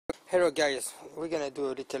Hello guys, we're gonna do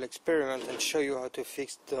a little experiment and show you how to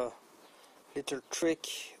fix the little trick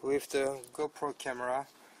with the GoPro camera,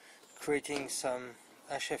 creating some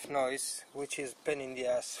HF noise, which is pain in the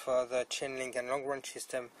ass for the chainlink and long range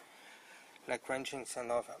system like rangelinks and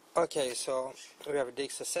other. Okay, so we have a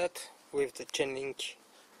thxxx set with the chainlink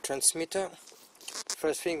transmitter.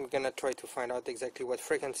 First thing, we're gonna try to find out exactly what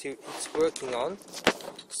frequency it's working on.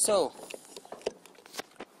 So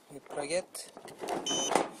we plug it.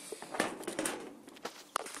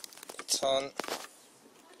 It's on.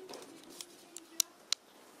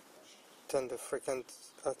 Turn the frequency.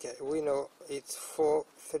 Okay, we know it's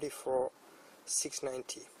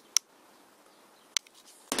 434,690.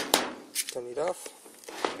 Turn it off.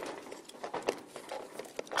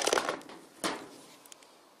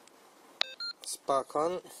 Spark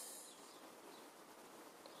on.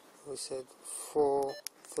 We said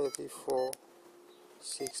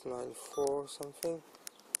 434,694 something.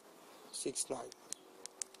 69.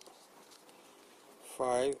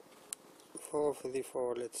 5.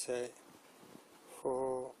 434, let's say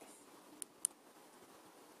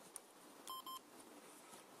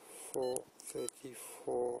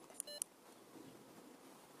 434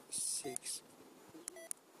 650.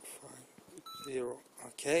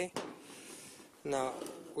 Okay, now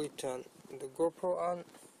we turn the GoPro on.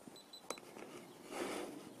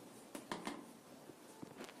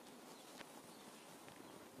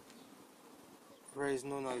 There is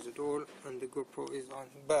no noise at all and the GoPro is on,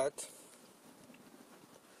 but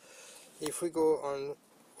if we go on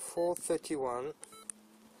 431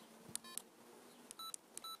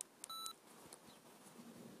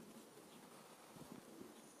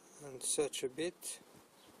 and search a bit,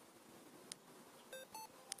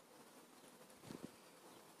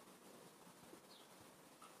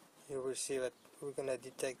 you will see that we're gonna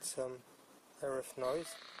detect some RF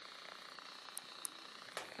noise.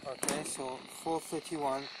 Okay, so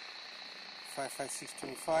 431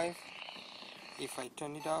 55625. If I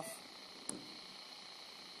turn it off,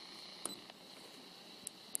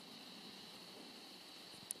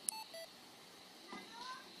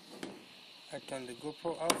 I turn the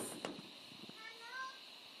GoPro off.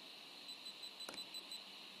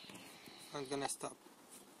 I'm gonna stop.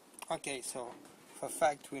 Okay, so for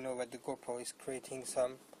fact we know that the GoPro is creating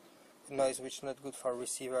some noise which is not good for a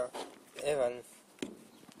receiver, even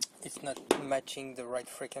it's not matching the right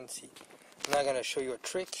frequency. Now I'm gonna show you a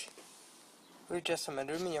trick with just some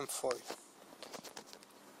aluminum foil.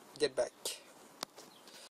 Get back.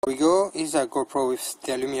 Here we go. Is a GoPro with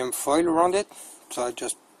the aluminum foil around it, so I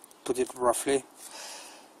just put it roughly,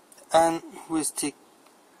 and we're still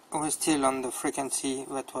on the frequency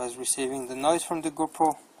that was receiving the noise from the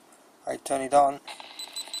GoPro. I turn it on.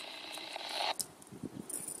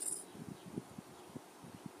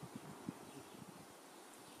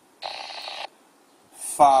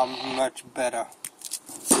 Far much better.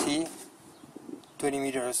 See,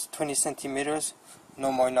 20 centimeters,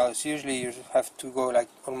 no more noise. Usually you have to go like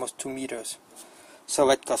almost 2 meters, so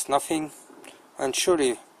that costs nothing, and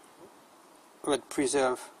surely would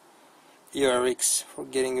preserve your RX for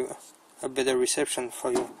getting a better reception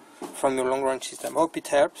for you from your long range system. Hope it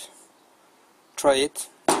helps. Try it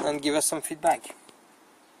and give us some feedback.